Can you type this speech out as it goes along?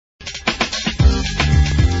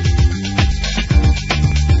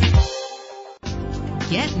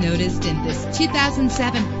noticed in this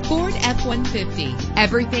 2007 Ford F-150.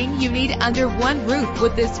 Everything you need under one roof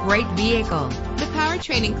with this great vehicle. The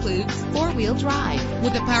powertrain includes four-wheel drive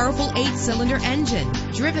with a powerful 8-cylinder engine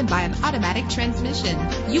driven by an automatic transmission.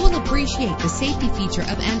 You will appreciate the safety feature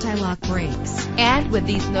of anti-lock brakes. And with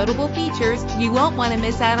these notable features, you won't want to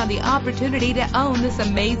miss out on the opportunity to own this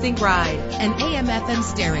amazing ride. An AM/FM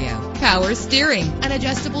stereo, power steering, an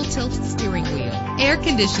adjustable tilt steering wheel, air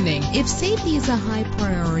conditioning. If safety is a high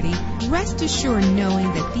priority, rest assured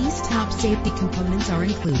knowing that these top safety components are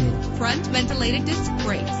included. Front ventilated disc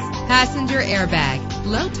brakes, passenger airbag,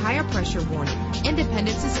 low tire pressure warning,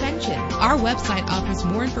 independent suspension. Our website offers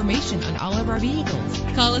more information on all of our vehicles.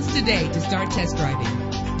 Call us today to start test driving.